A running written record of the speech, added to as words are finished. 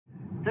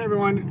Hey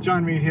everyone,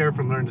 John Reed here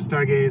from Learn to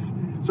Stargaze.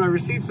 So I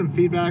received some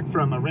feedback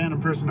from a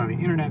random person on the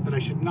internet that I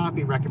should not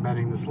be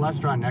recommending the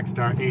Celestron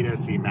NexStar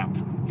 8SE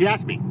mount. He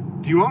asked me,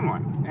 do you own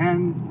one?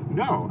 And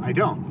no, I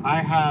don't.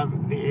 I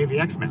have the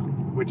AVX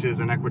mount, which is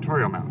an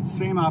equatorial mount.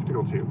 Same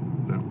optical tube,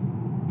 though.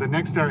 The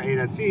NexStar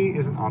 8SE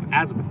is an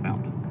alt-azimuth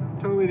mount.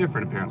 Totally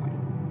different, apparently.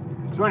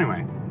 So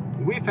anyway,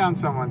 we found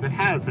someone that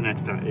has the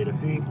NexStar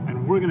 8SE,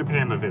 and we're gonna pay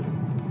him a visit.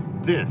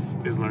 This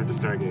is Learn to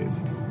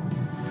Stargaze.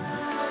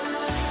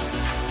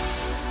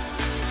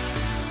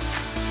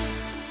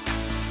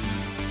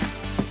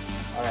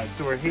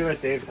 So we're here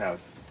at Dave's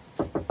house.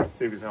 Let's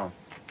see if he's home.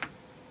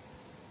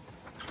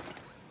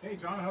 Hey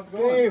John, how's it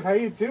going? Dave, how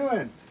you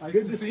doing? Nice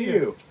Good to see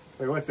you.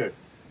 Wait, what's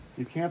this?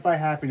 You can't buy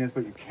happiness,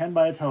 but you can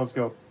buy a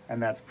telescope,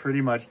 and that's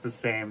pretty much the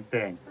same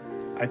thing.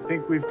 I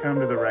think we've come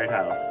to the right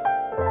house.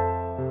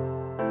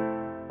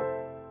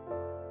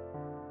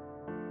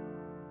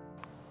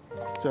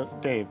 So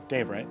Dave,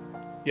 right?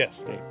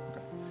 Yes. Dave.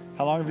 Okay.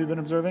 How long have you been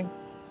observing?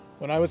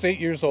 When I was 8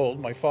 years old,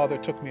 my father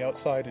took me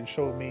outside and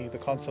showed me the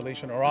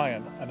constellation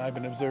Orion, and I've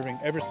been observing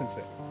ever since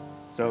then.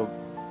 So,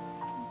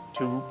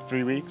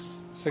 2-3 weeks?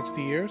 60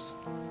 years?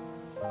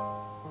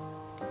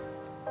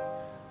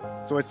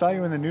 So I saw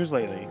you in the news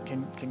lately.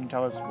 Can you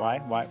tell us why?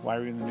 Why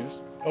were you in the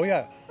news? Oh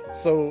yeah.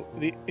 So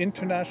the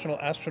International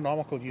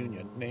Astronomical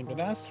Union named an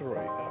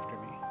asteroid after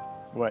me.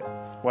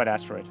 What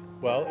asteroid?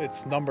 Well,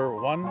 it's number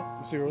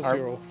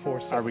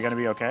 10047. Are we going to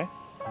be okay?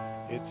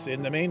 It's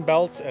in the main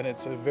belt, and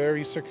it's a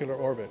very circular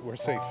orbit. We're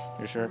safe.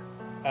 You're sure?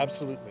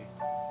 Absolutely.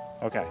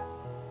 Okay.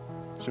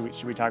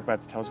 Should we talk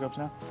about the telescopes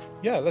now?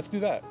 Yeah, let's do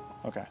that.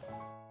 Okay.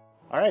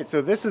 All right,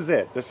 so this is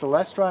it, the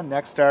Celestron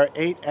NexStar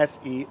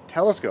 8SE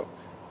telescope.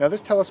 Now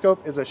this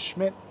telescope is a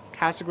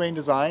Schmidt-Cassegrain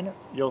design.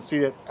 You'll see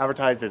it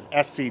advertised as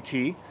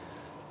SCT.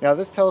 Now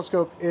this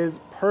telescope is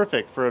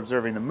perfect for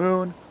observing the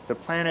moon, the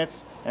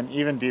planets, and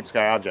even deep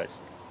sky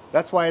objects.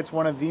 That's why it's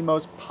one of the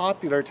most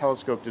popular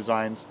telescope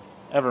designs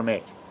ever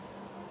made.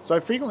 So I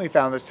frequently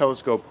found this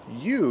telescope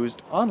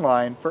used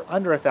online for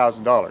under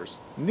 $1,000.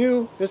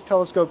 New, this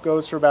telescope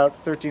goes for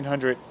about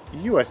 $1,300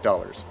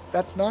 US.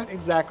 That's not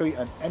exactly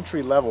an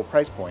entry-level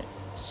price point.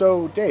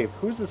 So Dave,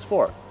 who's this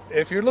for?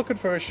 If you're looking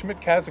for a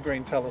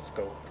Schmidt-Cassegrain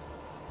telescope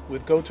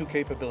with go-to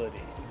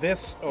capability,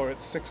 this or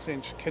its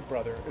 6-inch kid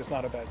brother is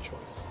not a bad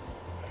choice.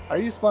 Are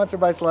you sponsored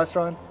by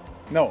Celestron?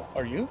 No,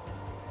 are you?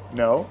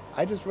 No,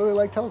 I just really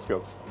like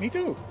telescopes. Me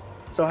too.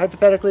 So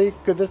hypothetically,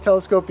 could this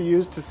telescope be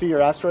used to see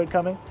your asteroid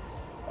coming?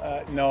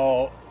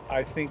 No,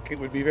 I think it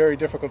would be very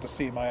difficult to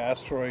see my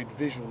asteroid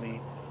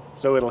visually.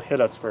 So it'll hit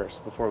us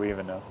first before we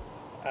even know.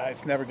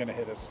 It's never going to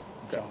hit us,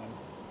 John.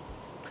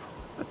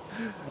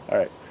 All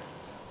right.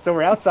 So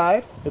we're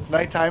outside. It's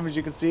nighttime, as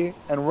you can see,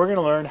 and we're going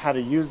to learn how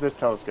to use this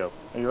telescope.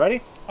 Are you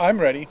ready? I'm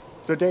ready.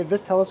 So Dave,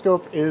 this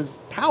telescope is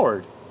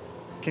powered.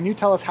 Can you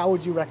tell us how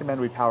would you recommend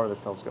we power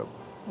this telescope?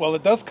 Well,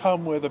 it does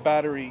come with a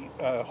battery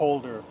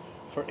holder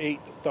for 8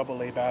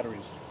 AA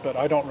batteries, but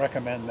I don't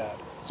recommend that.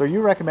 So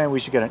you recommend we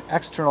should get an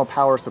external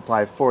power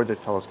supply for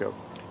this telescope?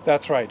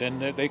 That's right,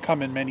 and they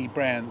come in many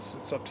brands.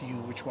 It's up to you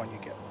which one you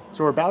get.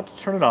 So we're about to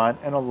turn it on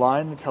and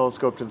align the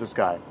telescope to the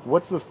sky.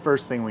 What's the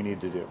first thing we need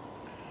to do?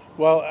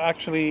 Well,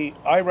 actually,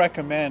 I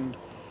recommend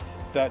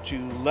that you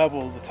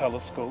level the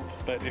telescope,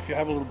 but if you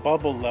have a little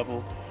bubble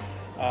level,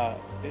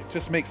 it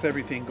just makes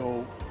everything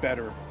go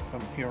better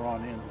from here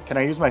on in. Can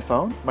I use my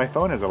phone? My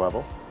phone has a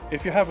level.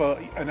 If you have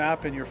an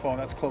app in your phone,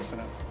 that's close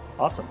enough.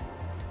 Awesome.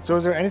 So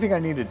is there anything I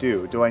need to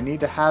do? Do I need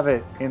to have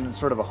it in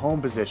sort of a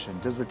home position?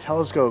 Does the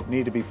telescope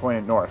need to be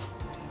pointed north?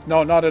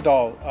 No, not at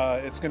all.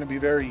 It's going to be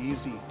very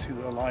easy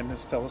to align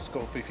this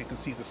telescope if you can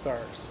see the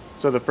stars.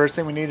 So the first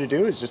thing we need to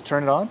do is just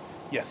turn it on?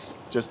 Yes.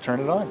 Just turn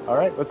it on. All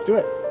right, let's do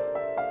it.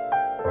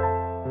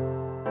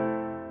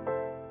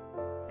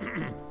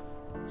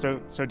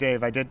 So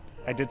Dave, I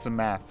did some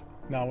math.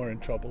 Now we're in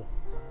trouble.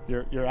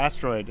 Your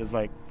asteroid is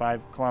like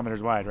 5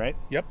 kilometers wide, right?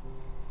 Yep.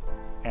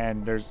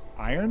 And there's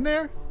iron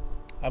there?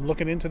 I'm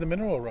looking into the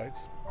mineral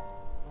rights.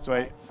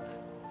 So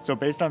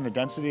based on the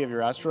density of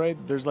your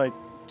asteroid, there's like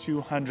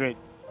 200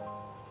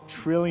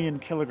 trillion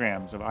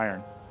kilograms of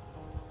iron.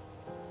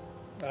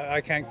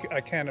 I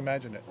can't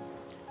imagine it.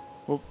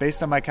 Well,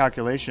 based on my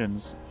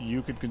calculations,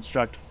 you could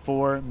construct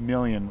 4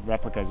 million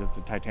replicas of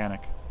the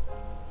Titanic.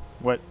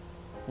 What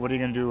are you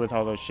going to do with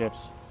all those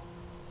ships?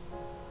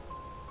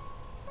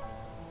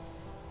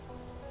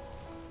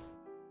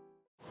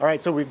 All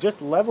right, so we've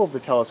just leveled the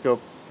telescope.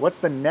 What's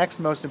the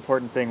next most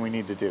important thing we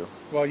need to do?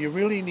 Well, you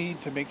really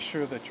need to make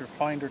sure that your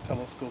finder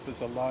telescope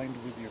is aligned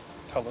with your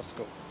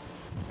telescope.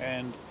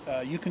 And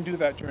you can do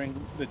that during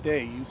the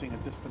day using a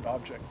distant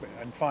object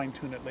and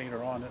fine-tune it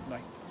later on at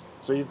night.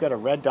 So you've got a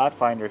red dot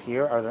finder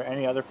here. Are there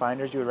any other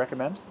finders you would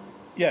recommend?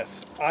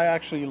 Yes, I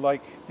actually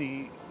like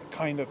the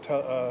kind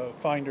of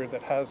finder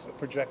that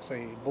projects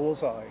a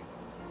bullseye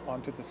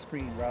onto the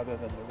screen rather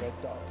than the red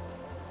dot.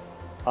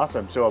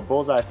 Awesome. So a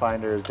bullseye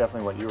finder is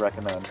definitely what you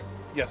recommend.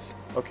 Yes.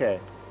 Okay.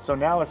 So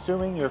now,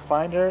 assuming your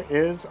finder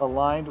is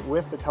aligned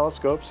with the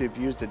telescope, so you've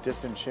used a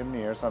distant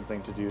chimney or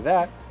something to do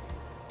that,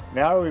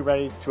 Now are we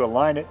ready to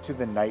align it to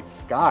the night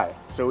sky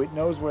so it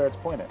knows where it's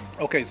pointed?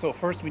 Okay, so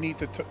first we need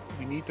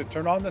to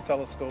turn on the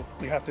telescope.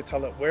 We have to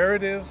tell it where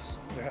it is.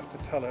 We have to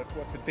tell it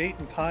what the date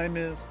and time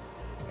is,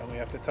 and we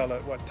have to tell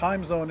it what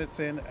time zone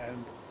it's in,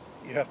 and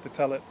you have to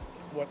tell it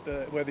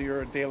whether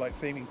you're in daylight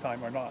saving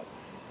time or not.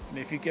 And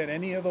if you get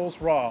any of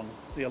those wrong,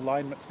 the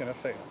alignment's going to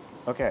fail.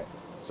 Okay,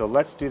 so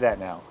let's do that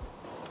now.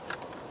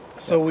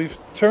 So we've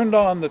turned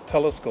on the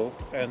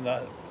telescope, and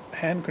the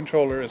hand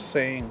controller is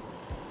saying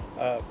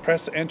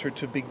press enter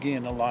to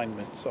begin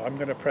alignment. So I'm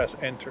going to press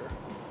enter.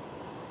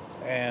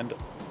 And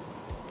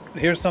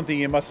here's something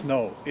you must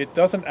know. It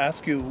doesn't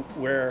ask you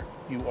where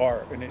you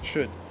are, and it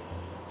should.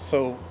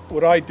 So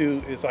what I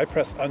do is I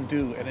press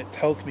undo, and it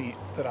tells me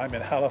that I'm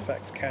in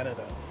Halifax,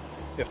 Canada.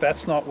 If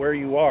that's not where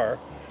you are,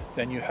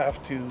 then you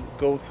have to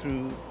go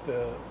through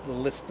the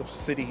list of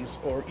cities,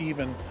 or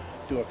even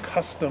do a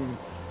custom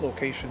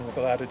location with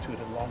latitude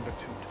and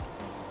longitude.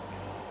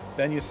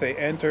 Then you say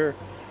enter.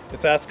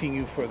 It's asking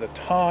you for the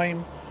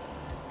time,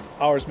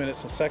 hours,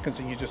 minutes, and seconds,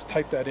 and you just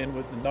type that in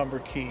with the number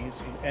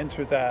keys. You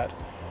enter that.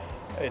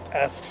 It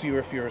asks you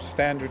if you're a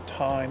standard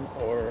time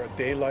or a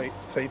daylight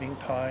saving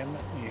time.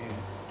 You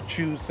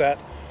choose that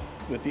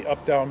with the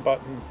up-down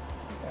button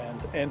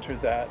and enter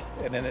that,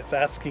 and then it's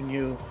asking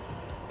you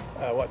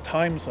what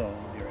time zone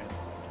you're in.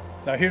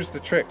 Now here's the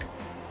trick.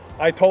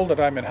 I told it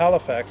I'm in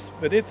Halifax,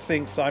 but it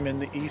thinks I'm in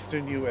the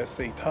Eastern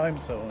USA time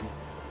zone,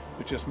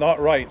 which is not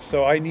right.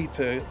 So I need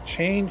to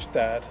change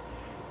that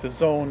to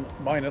zone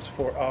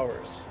 -4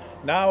 hours.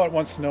 Now it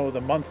wants to know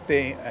the month,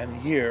 day,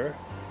 and year,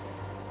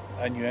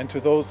 and you enter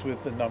those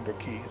with the number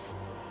keys.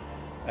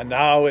 And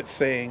now it's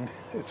saying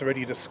it's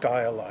ready to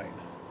SkyAlign.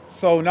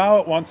 So now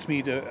it wants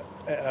me to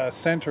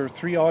center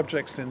 3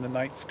 objects in the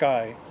night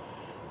sky,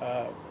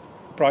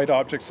 bright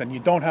objects, and you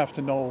don't have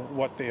to know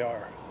what they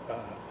are.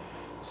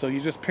 So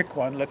you just pick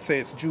one. Let's say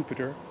it's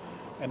Jupiter,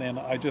 and then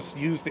I just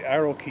use the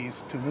arrow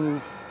keys to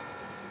move.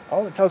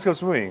 Oh, the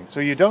telescope's moving. So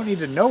you don't need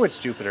to know it's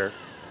Jupiter.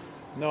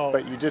 No.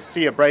 But you just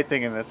see a bright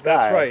thing in the sky.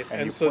 That's right.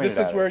 And so point this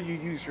it is at where it. you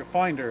use your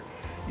finder.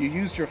 You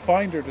use your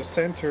finder to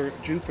center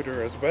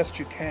Jupiter as best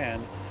you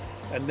can,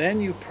 and then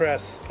you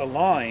press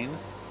align,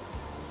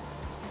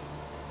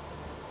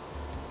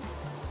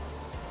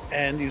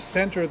 and you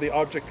center the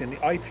object in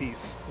the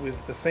eyepiece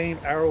with the same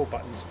arrow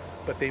buttons,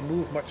 but they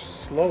move much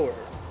slower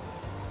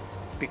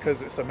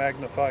because it's a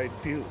magnified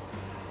view.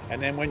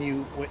 And then when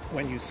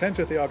you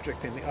center the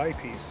object in the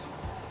eyepiece,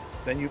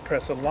 then you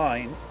press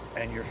align,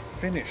 and you're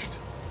finished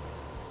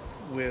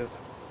with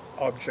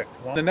object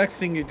 1. The next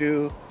thing you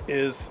do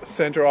is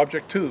center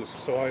object 2.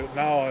 So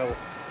I'll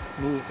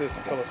move this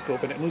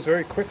telescope, and it moves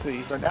very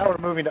quickly. So now we're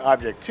moving to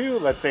object 2.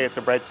 Let's say it's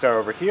a bright star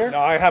over here.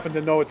 Now I happen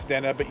to know it's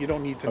Denna, but you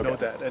don't need to know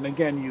Okay. that. And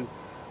again,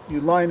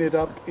 you line it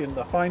up in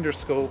the finder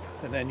scope,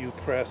 and then you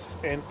press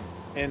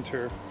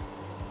enter,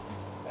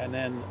 and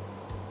then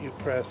you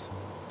press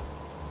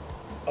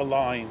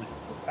align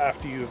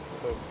after you've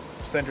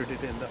centered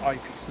it in the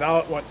eyepiece. Now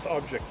it wants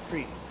object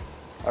 3.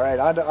 All right,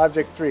 on to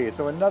object 3.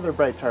 So another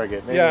bright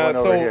target, maybe one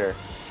over here.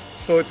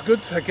 So it's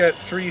good to get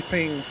 3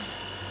 things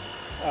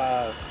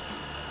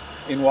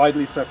in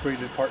widely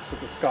separated parts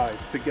of the sky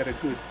to get a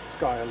good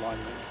sky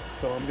alignment.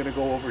 So I'm going to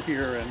go over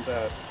here, and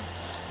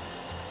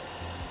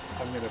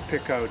I'm going to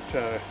pick out,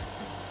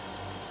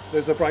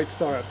 there's a bright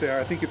star up there.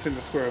 I think it's in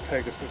the square of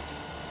Pegasus.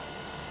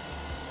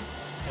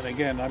 And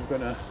again, I'm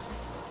going to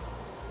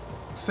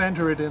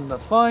center it in the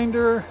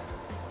finder,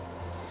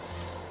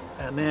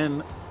 and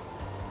then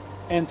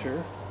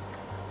enter,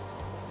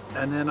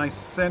 and then I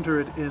center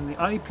it in the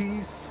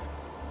eyepiece,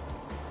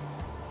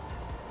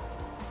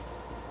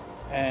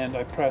 and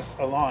I press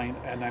align,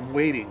 and I'm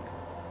waiting.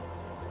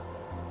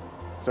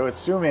 So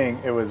assuming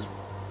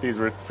these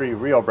were 3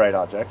 real bright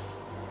objects,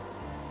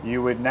 it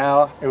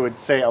would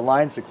say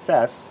align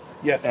success.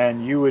 Yes.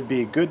 And you would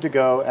be good to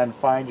go and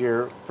find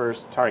your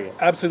first target.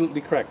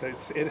 Absolutely correct.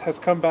 It has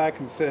come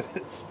back and said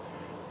its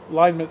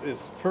alignment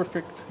is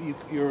perfect.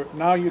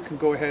 Now you can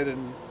go ahead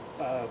and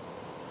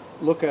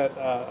look at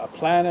a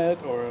planet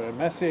or a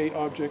Messier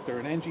object or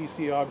an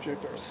NGC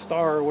object or a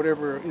star or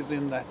whatever is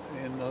in the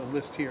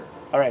list here.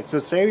 All right, so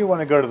say we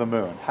want to go to the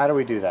moon. How do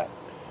we do that?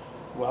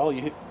 Well,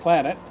 you hit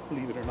planet,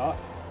 believe it or not.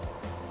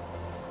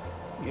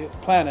 You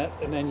hit planet,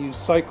 and then you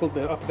cycle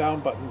the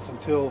up-down buttons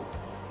until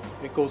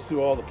it goes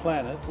through all the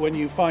planets. When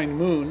you find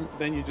moon,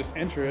 then you just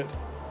enter it,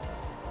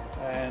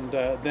 and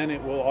then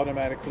it will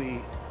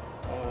automatically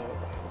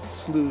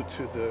slew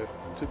to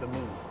the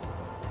moon.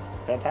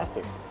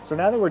 Fantastic. So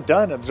now that we're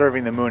done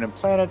observing the moon and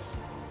planets,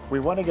 we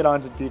want to get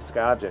on to deep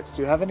sky objects.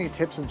 Do you have any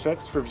tips and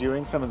tricks for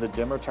viewing some of the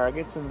dimmer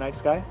targets in the night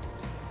sky?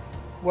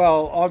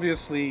 Well,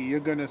 obviously you're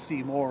going to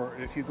see more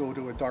if you go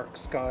to a dark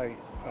sky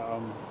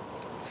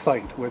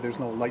site where there's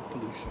no light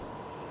pollution.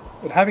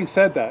 But having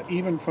said that,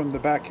 even from the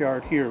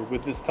backyard here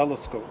with this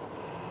telescope,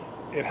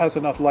 it has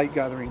enough light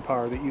gathering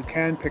power that you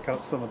can pick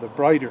out some of the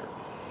brighter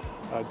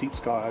deep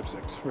sky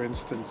objects. For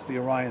instance, the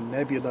Orion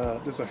Nebula.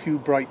 There's a few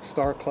bright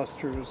star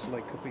clusters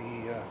like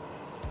the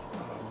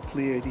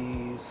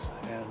Pleiades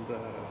and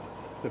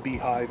the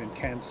Beehive in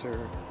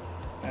Cancer.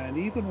 and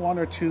even 1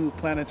 or 2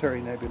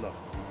 planetary nebula.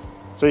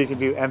 So you can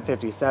view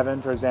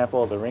M57, for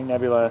example, the Ring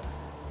Nebula,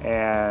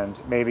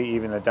 and maybe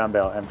even the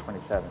dumbbell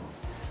M27.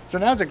 So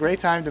now's a great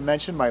time to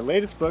mention my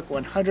latest book,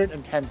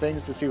 110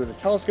 Things to See with a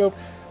Telescope,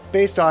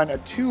 based on a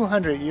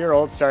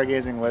 200-year-old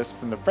stargazing list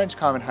from the French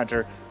comet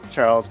hunter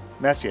Charles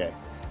Messier.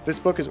 This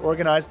book is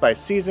organized by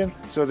season,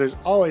 so there's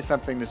always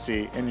something to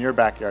see in your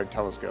backyard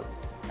telescope.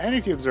 And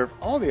if you observe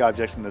all the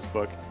objects in this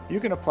book, you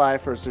can apply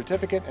for a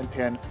certificate and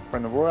pin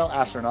from the Royal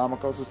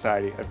Astronomical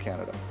Society of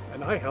Canada.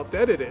 And I helped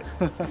edit it.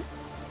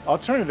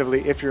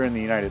 Alternatively, if you're in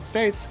the United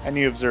States and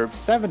you observe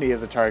 70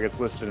 of the targets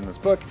listed in this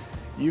book,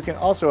 you can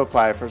also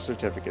apply for a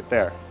certificate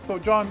there. So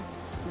John,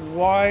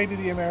 why do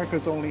the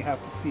Americans only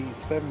have to see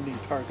 70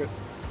 targets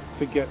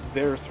to get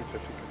their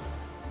certificate?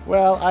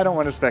 Well, I don't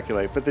want to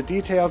speculate, but the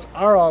details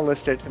are all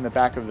listed in the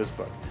back of this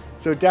book.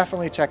 So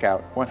definitely check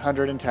out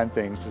 110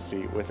 Things to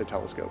See with a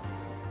Telescope.